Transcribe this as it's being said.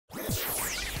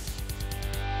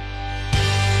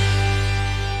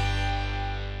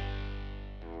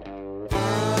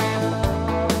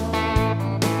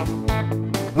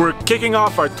We're kicking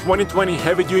off our 2020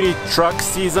 heavy-duty truck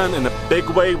season in a big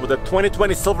way with a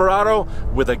 2020 Silverado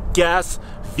with a gas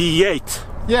V8.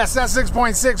 Yes, that's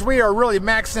 6.6. We are really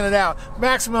maxing it out.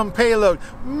 Maximum payload,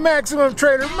 maximum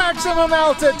trailer, maximum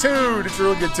altitude. It's a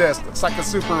really good test. It's like a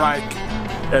super ride.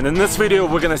 And in this video,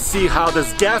 we're gonna see how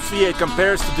this gas V8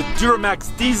 compares to the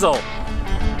Duramax diesel.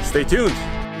 Stay tuned.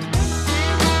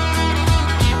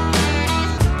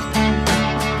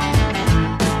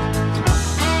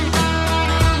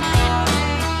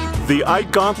 The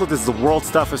Gauntlet is the world's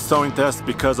toughest towing test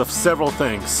because of several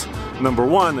things. Number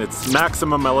one, it's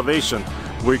maximum elevation.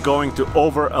 We're going to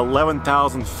over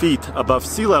 11,000 feet above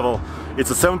sea level.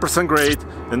 It's a 7% grade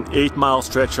and 8-mile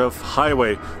stretch of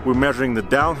highway. We're measuring the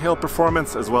downhill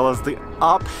performance as well as the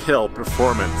uphill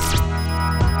performance.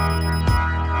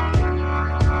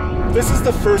 This is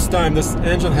the first time this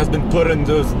engine has been put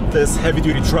into this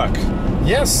heavy-duty truck.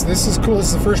 Yes, this is cool. This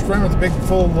is the first run with a big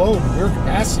full load, rear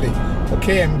capacity.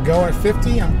 Okay, I'm going at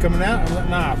 50, I'm coming out, I'm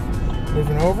letting off.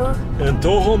 Moving over. And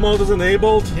tow haul mode is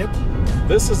enabled. Yep.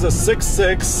 This is a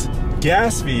 6.6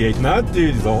 gas V8, not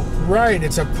diesel. Right,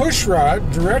 it's a push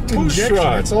rod, direct injection.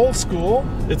 It's old school.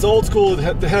 It's old school,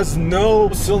 it has no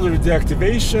cylinder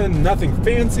deactivation, nothing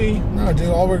fancy. No, dude,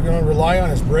 all we're going to rely on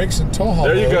is brakes and tow haul.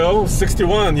 There you go,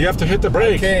 61, you have to hit the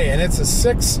brake. Okay, and it's a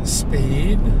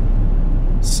 6-speed.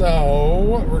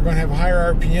 So, we're going to have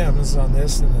higher RPMs on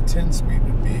this than the 10-speed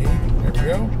would be. There we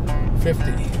go,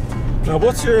 50. Now,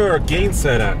 what's your gain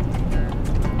set at?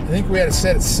 I think we had it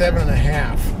set at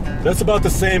 7.5. That's about the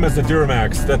same as the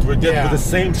Duramax that we did with the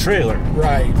same trailer.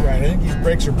 Right. I think these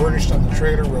brakes are burnished on the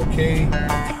trailer. We're okay.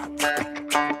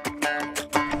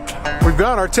 We've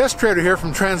got our test trailer here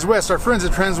from Transwest, our friends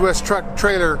at Transwest Truck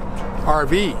Trailer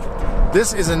RV.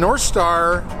 This is a North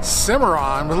Star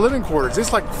Cimarron with living quarters.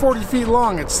 It's like 40 feet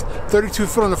long. It's 32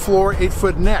 foot on the floor,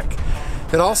 8-foot neck.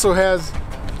 It also has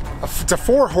it's a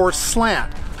 4-horse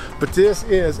slant. But this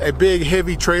is a big,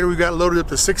 heavy trailer. We got loaded up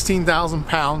to 16,000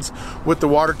 pounds with the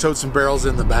water totes and barrels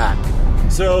in the back.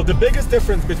 So the biggest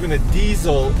difference between a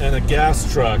diesel and a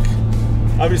gas truck,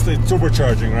 obviously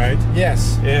turbocharging, right?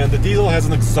 Yes. And the diesel has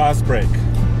an exhaust brake.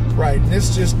 Right, and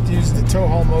this just uses the tow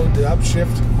haul mode to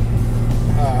upshift.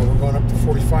 We're going up to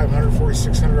 4,500,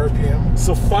 4,600 RPM.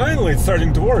 So finally it's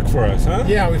starting to work for us, huh?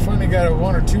 Yeah, we finally got a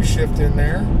 1 or 2 shift in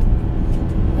there.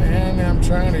 And I'm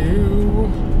trying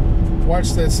to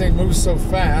watch that thing move so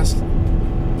fast.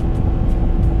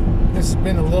 This has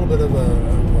been a little bit of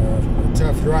a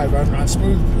tough drive. On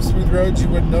smooth roads, you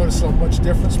wouldn't notice so much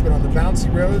difference, but on the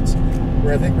bouncy roads,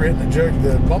 where I think we're hitting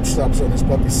the bump stops on this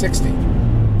puppy, 60.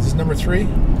 This is number 3?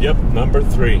 Yep, number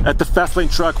 3. At the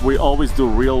Fastlane Truck, we always do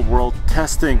real-world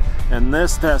testing, and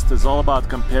this test is all about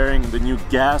comparing the new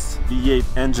gas V8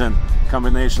 engine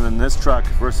combination in this truck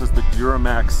versus the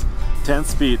Duramax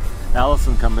 10-speed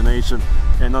Allison combination.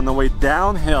 And on the way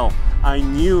downhill, I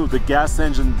knew the gas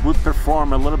engine would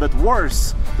perform a little bit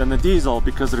worse than the diesel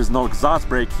because there is no exhaust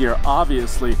brake here,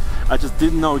 obviously. I just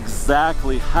didn't know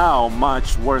exactly how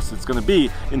much worse it's going to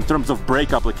be in terms of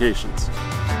brake applications.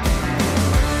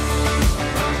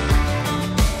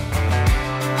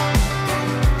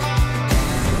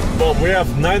 Well, we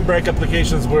have 9 brake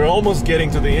applications. We're almost getting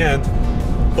to the end,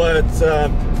 but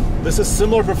this is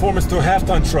similar performance to a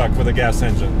half-ton truck with a gas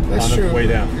engine. That's on true. The way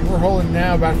down. We're holding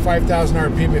now about 5,000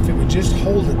 RPM. If it would just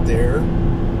hold it there.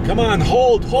 Come on,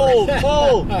 hold. Hold!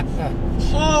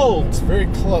 It's very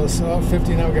close. Oh,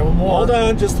 50 now. We got one more. Hold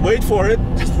on, just wait for it.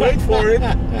 Just wait for it.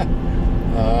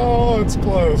 Oh, it's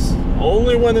close.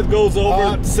 Only when it goes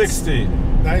over 60.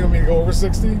 Now you want me to go over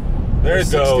 60? There it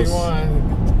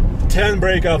 61. goes. 10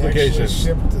 brake applications.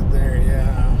 Shipped it there,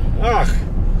 yeah. Ugh.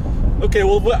 Okay,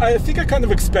 well, I think I kind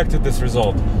of expected this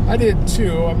result. I did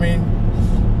too. I mean,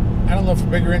 I don't know if a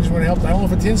bigger engine would have helped. I don't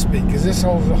know if a 10-speed, because this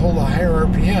holds a higher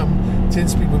RPM.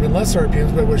 10-speed would have been less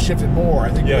RPMs, but it would have shifted more. I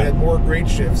think we had more grade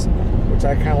shifts, which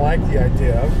I kind of like the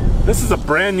idea of. This is a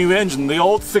brand new engine. The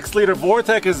old 6-liter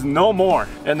Vortec is no more.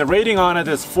 And the rating on it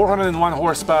is 401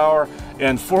 horsepower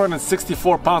and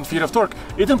 464 pound-feet of torque.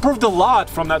 It improved a lot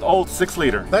from that old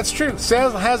 6-liter. That's true. It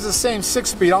has the same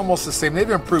 6-speed, almost the same. They've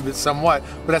improved it somewhat,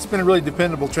 but that's been a really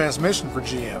dependable transmission for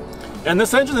GM. And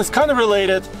this engine is kind of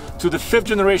related to the 5th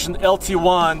generation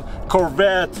LT1,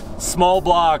 Corvette, small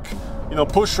block,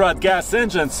 pushrod gas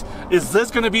engines. Is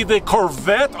this going to be the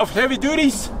Corvette of heavy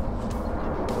duties?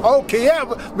 Okay, yeah,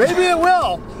 but maybe it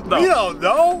will. No. We don't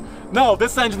know. No,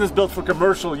 this engine is built for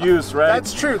commercial use, right?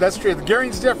 That's true. The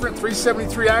gearing's different.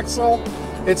 373 axle.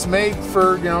 It's made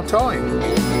for towing.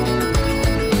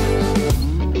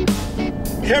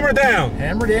 Hammer down.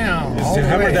 Hammer down. Is the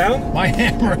hammer down? My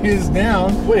hammer is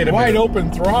down. Wait a minute. Wide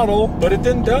open throttle. But it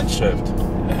didn't downshift.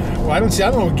 Well, I don't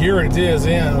know what gear it is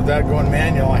in without going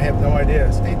manual. I have no idea.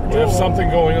 We have something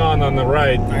going on the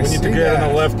right. We need to get in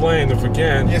the left lane if we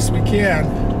can. Yes, we can.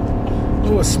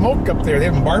 Oh, a smoke up there. They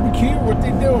having barbecue? What are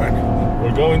they doing?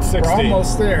 We're going 60. We're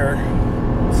almost there.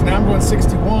 So now I'm going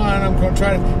 61. I'm going to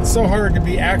try to... It's so hard to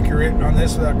be accurate on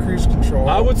this without cruise control.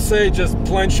 I would say just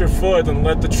plant your foot and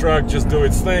let the truck just do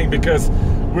its thing, because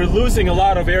we're losing a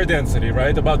lot of air density,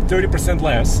 right? About 30%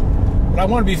 less. But I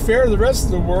want to be fair to the rest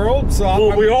of the world, so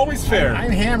well, we're always fair. I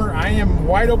am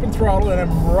wide open throttle, and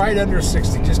I'm right under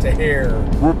 60, just a hair.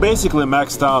 We're basically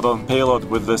maxed out on payload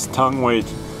with this tongue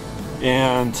weight,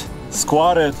 and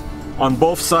squatted on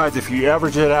both sides. If you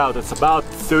average it out, it's about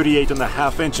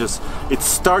 38.5 inches. It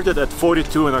started at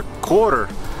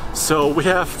 42.25, so we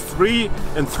have 3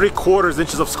 3/4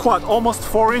 inches of squat, almost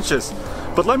 4 inches.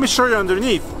 But let me show you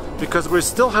underneath, because we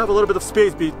still have a little bit of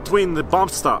space between the bump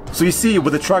stop. So you see,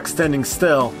 with the truck standing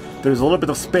still, there's a little bit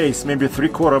of space, maybe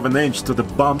 3/4 inch to the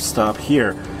bump stop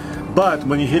here. But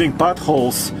when you're hitting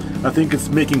potholes, I think it's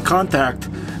making contact,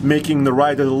 making the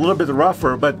ride a little bit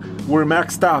rougher, but we're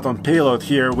maxed out on payload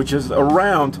here, which is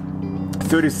around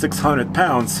 3,600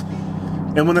 pounds.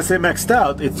 And when I say maxed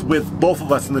out, it's with both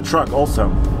of us in the truck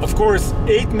also. Of course,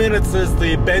 8 minutes is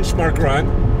the benchmark run.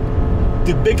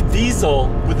 The big diesel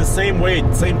with the same weight,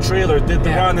 same trailer, did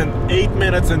the run in 8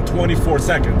 minutes and 24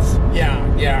 seconds.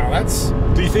 Yeah, that's...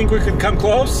 Do you think we can come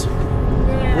close?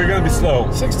 We're gonna be slow.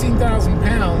 16,000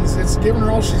 pounds. It's giving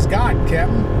her all she's got,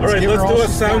 Captain. All right, let's do a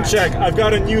sound check. I've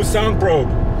got a new sound probe.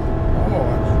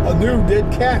 Oh, a new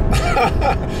dead cat.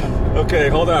 Okay,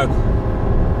 hold on.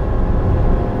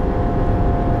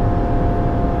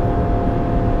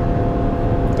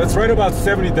 That's right about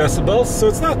 70 decibels, so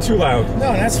it's not too loud.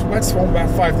 No, that's about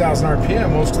 5,000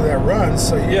 RPM most of that run,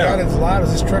 so you got it as loud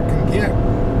as this truck can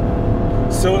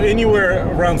get. So anywhere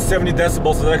around 70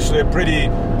 decibels is actually a pretty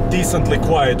decently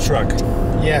quiet truck.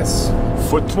 Yes.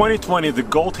 For 2020, the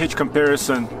Gold Hitch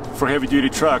comparison for heavy-duty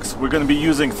trucks, we're going to be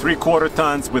using 3/4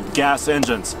 tons with gas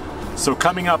engines. So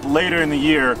coming up later in the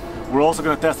year, we're also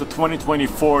going to test the 2020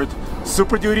 Ford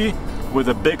Super Duty with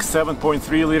a big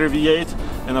 7.3 liter V8,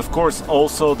 and of course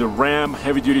also the Ram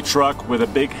heavy-duty truck with a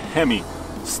big Hemi.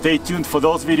 Stay tuned for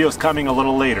those videos coming a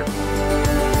little later.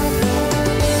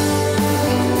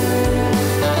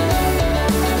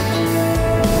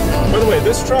 By the way,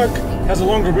 this truck has a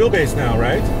longer wheelbase now,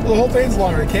 right? Well, the whole thing's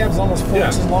longer. The cab's almost 4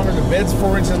 inches longer. The bed's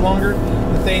 4 inches longer.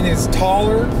 The thing is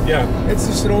taller. Yeah. It's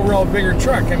just an overall bigger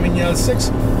truck. I mean, you know,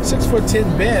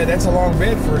 6'10" bed, that's a long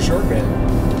bed for a short bed.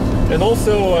 And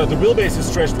also the wheelbase is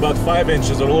stretched about 5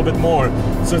 inches or a little bit more,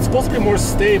 so it's supposed to be more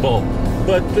stable.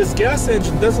 But this gas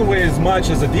engine doesn't weigh as much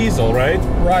as a diesel, right?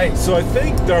 Right. So I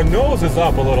think their nose is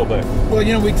up a little bit. Well,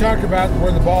 you know, we talked about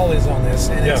where the ball is on this,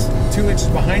 and it's 2 inches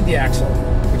behind the axle,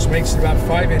 which makes it about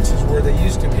 5 inches where they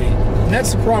used to be. And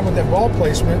that's the problem with that ball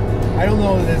placement. I don't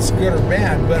know that it's good or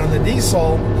bad, but on the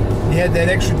diesel, you had that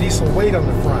extra diesel weight on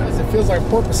the front. It feels like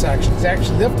porpoise action. It's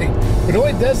actually lifting. But it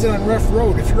only does it on rough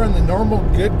road. If you're on the normal,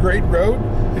 good, great road,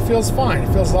 it feels fine.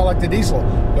 It feels a lot like the diesel.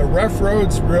 But rough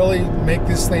roads really make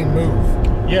this thing move.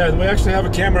 Yeah, and we actually have a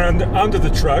camera under the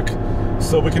truck,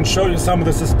 so we can show you some of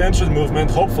the suspension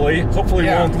movement. Hopefully we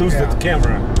won't lose the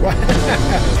camera.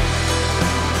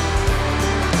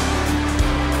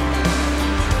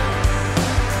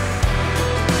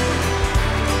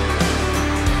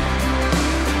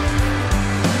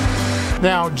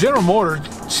 Now, General Motors,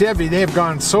 Chevy, they have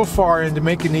gone so far into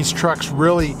making these trucks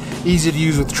really easy to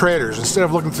use with trailers. Instead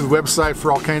of looking through the website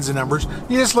for all kinds of numbers,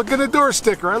 you just look at the door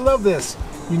sticker. I love this.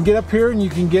 You can get up here and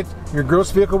you can get your gross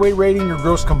vehicle weight rating, your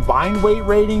gross combined weight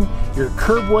rating, your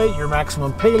curb weight, your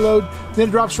maximum payload. Then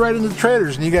it drops right into the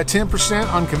trailers, and you got 10%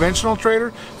 on conventional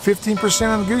trailer, 15%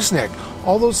 on gooseneck.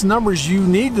 All those numbers you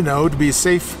need to know to be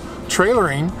safe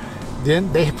trailering.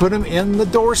 Then they put them in the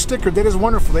door sticker. That is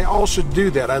wonderful. They all should do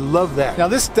that. I love that. Now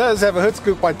this does have a hood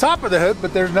scoop on top of the hood,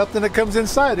 but there's nothing that comes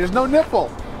inside. There's no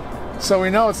nipple. So we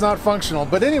know it's not functional.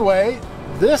 But anyway,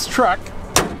 this truck,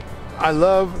 I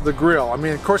love the grille. I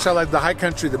mean, of course I like the High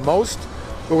Country the most,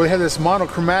 but we have this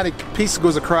monochromatic piece that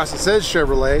goes across that says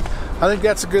Chevrolet. I think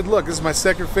that's a good look. This is my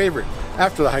second favorite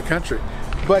after the High Country.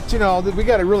 But you know, we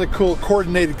got a really cool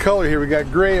coordinated color here. We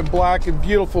got gray and black and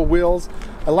beautiful wheels.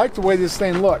 I like the way this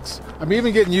thing looks. I'm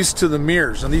even getting used to the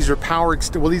mirrors, and these are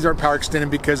these aren't power extended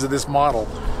because of this model,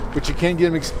 but you can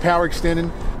get them power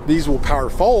extended. These will power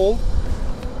fold,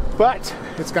 but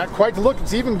it's got quite the look.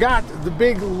 It's even got the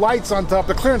big lights on top,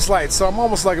 the clearance lights, so I'm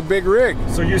almost like a big rig.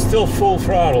 So you're still full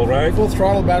throttle, right? Full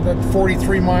throttle, about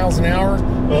 43 miles an hour,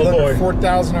 oh boy,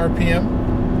 4,000 RPM.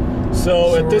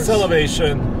 So at this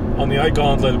elevation on the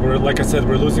Gauntlet, we're, like I said,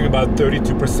 we're losing about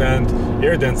 32%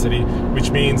 air density, which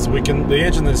means the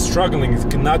engine is struggling, it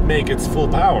cannot make its full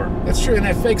power. That's true, and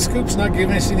that fake scoop's not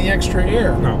giving us any extra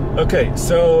air. No. Okay,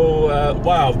 so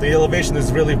wow, the elevation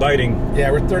is really biting.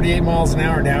 Yeah, we're 38 miles an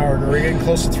hour now, and we're getting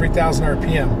close to 3,000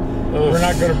 RPM. Oof. We're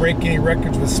not going to break any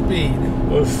records with speed.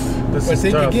 Oof, but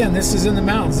think tough. Again, this is in the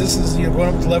mountains. This is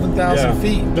going up to 11,000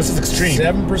 feet. This is extreme.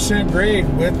 7% grade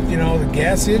with the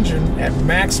gas engine at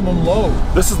maximum load.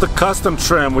 This is the custom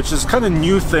trim, which is kind of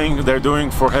new thing they're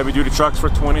doing for heavy duty trucks for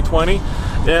 2020,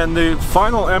 and the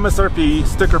final MSRP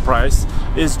sticker price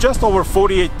is just over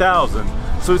 48,000.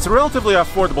 So it's a relatively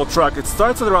affordable truck. It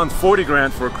starts at around 40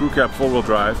 grand for a crew cab 4-wheel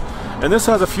drive. And this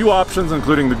has a few options,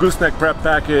 including the gooseneck prep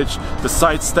package, the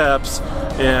side steps,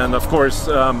 and of course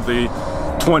the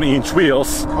 20-inch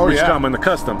wheels, which come in the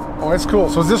custom. Oh, that's cool.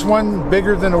 So is this one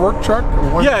bigger than a work truck?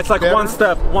 Yeah, it's like one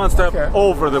step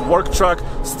over the work truck.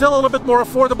 Still a little bit more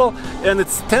affordable, and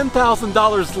it's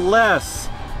 $10,000 less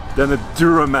than a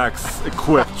Duramax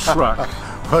equipped truck.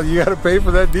 Well, you got to pay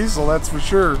for that diesel, that's for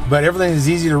sure. But everything is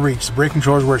easy to reach. The brake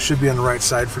control is where it should be on the right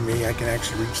side for me. I can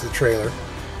actually reach the trailer.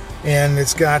 And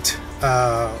it's got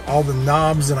all the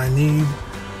knobs that I need.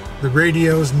 The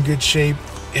radio's in good shape,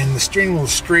 and the steering wheel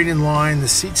is straight in line, the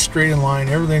seat's straight in line,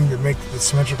 everything that makes it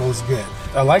symmetrical is good.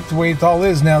 I like the way it all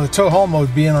is. Now the tow haul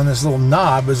mode being on this little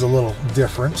knob is a little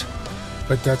different,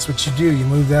 but that's what you do. You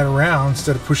move that around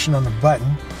instead of pushing on the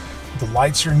button. The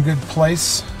lights are in good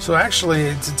place. So actually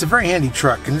it's a very handy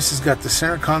truck, and this has got the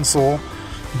center console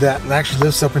that actually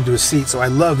lifts up into a seat. So I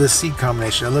love this seat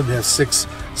combination. I love to have 6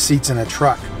 seats in a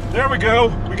truck. There we go.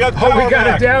 We got power we got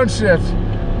back. a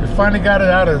downshift. We finally got it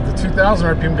out of the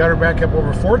 2,000 RPM, got her back up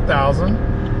over 4,000.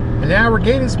 And now we're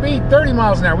gaining speed, 30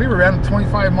 miles an hour. We were around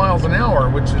 25 miles an hour,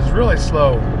 which is really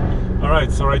slow. All right,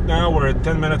 so right now we're at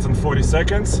 10 minutes and 40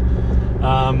 seconds.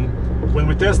 When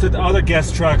we tested other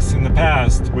gas trucks in the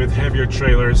past with heavier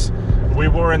trailers, we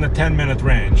were in the 10-minute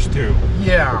range too.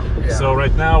 Yeah. So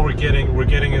right now we're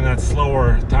getting in that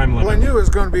slower time limit. Well, I knew it was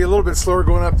going to be a little bit slower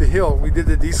going up the hill. We did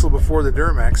the diesel before the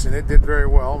Duramax, and it did very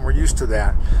well, and we're used to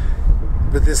that.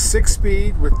 But this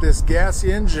 6-speed with this gas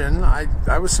engine,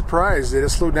 I was surprised that it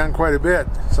slowed down quite a bit.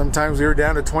 Sometimes we were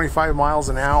down to 25 miles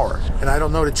an hour. And I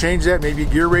don't know, to change that, maybe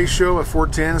gear ratio of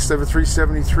 410 instead of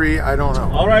 373, I don't know.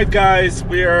 All right, guys,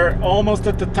 we are almost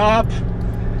at the top.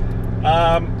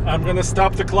 I'm gonna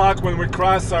stop the clock when we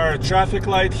cross our traffic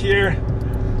light here.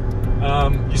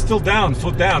 You're still down,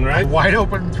 foot down, right? Wide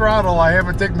open throttle. I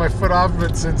haven't taken my foot off of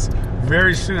it since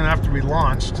very soon after we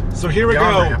launched. So here we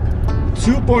go.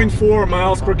 2.4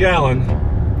 miles per gallon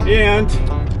and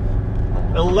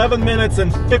 11 minutes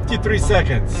and 53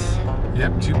 seconds.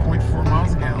 Yep, 2.4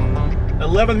 miles a gallon.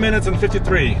 11 minutes and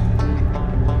 53.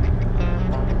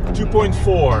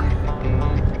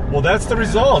 2.4. Well, that's the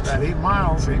result. About 8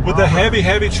 miles. With the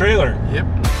heavy trailer. Yep.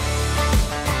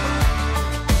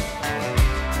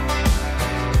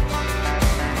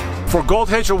 For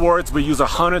Gold H Awards, we use a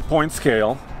 100-point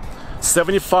scale.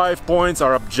 75 points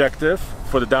are objective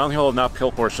for the downhill and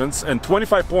uphill portions, and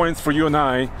 25 points for you and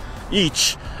I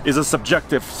each is a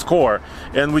subjective score.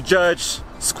 And we judge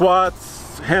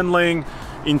squats, handling,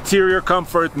 interior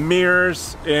comfort,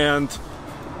 mirrors, and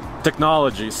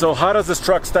technology. So how does this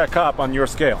truck stack up on your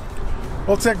scale?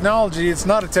 Well, technology, it's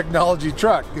not a technology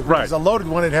truck. If it was a loaded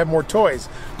one, it'd have more toys,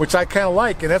 which I kind of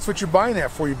like, and that's what you're buying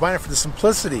that for. You're buying it for the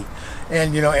simplicity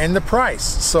and, and the price.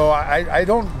 So I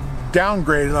don't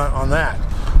downgrade on that,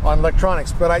 on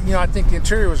electronics. But I think the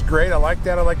interior was great. I like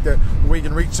that. I like the way you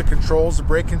can reach the controls, the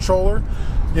brake controller.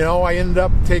 I ended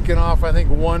up taking off, I think,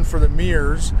 one for the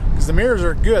mirrors, because the mirrors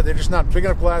are good. They're just not big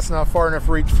enough glass, not far enough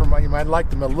reach for you might like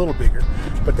them a little bigger,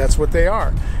 but that's what they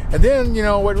are. And then,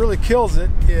 what really kills it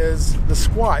is the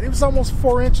squat. It was almost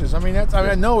 4 inches.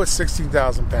 I know it's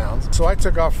 16,000 pounds, so I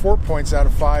took off 4 points out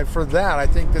of 5 for that. I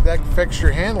think that affects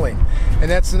your handling, and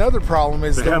that's another problem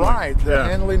is the ride. The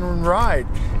handling and ride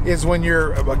is when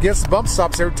you're against bump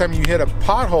stops. Every time you hit a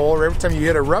pothole or every time you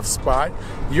hit a rough spot,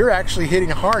 you're actually hitting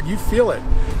hard. You feel it.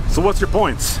 So what's your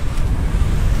points?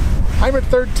 I'm at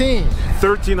 13.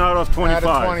 13 out of 25.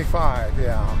 Out of 25,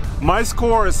 yeah. My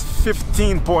score is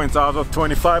 15 points out of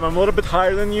 25. I'm a little bit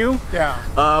higher than you. Yeah.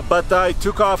 But I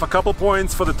took off a couple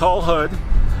points for the tall hood.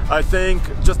 I think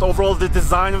just overall the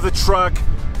design of the truck,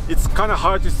 it's kind of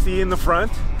hard to see in the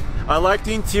front. I like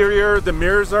the interior. The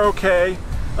mirrors are okay.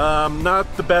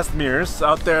 Not the best mirrors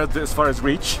out there as far as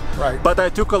reach, right? But I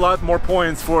took a lot more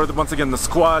points for once again the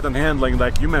squat and handling,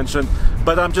 like you mentioned.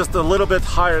 But I'm just a little bit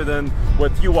higher than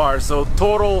what you are. So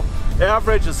total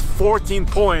average is 14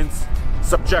 points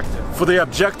subjective. For the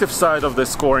objective side of the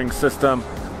scoring system,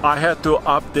 I had to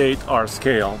update our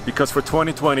scale because for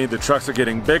 2020 the trucks are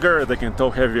getting bigger, they can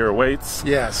tow heavier weights.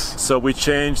 Yes. So we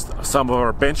changed some of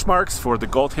our benchmarks for the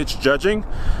Gold Hitch judging.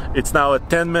 It's now a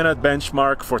 10-minute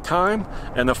benchmark for time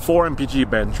and a 4 mpg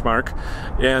benchmark.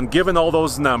 And given all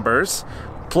those numbers,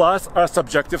 plus our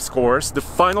subjective scores, the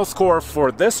final score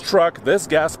for this truck, this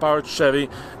gas-powered Chevy,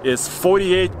 is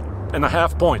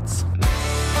 48.5 points.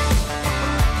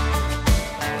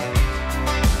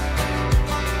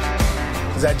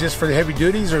 Is that just for the heavy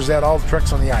duties, or is that all the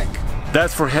trucks on the Ike?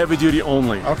 That's for heavy duty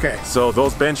only. Okay. So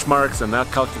those benchmarks and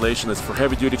that calculation is for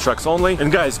heavy duty trucks only.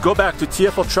 And guys, go back to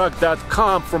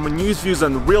tfltruck.com for more news, views,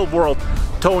 and real world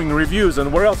towing reviews.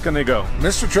 And where else can they go?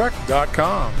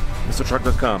 MrTruck.com.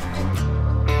 MrTruck.com.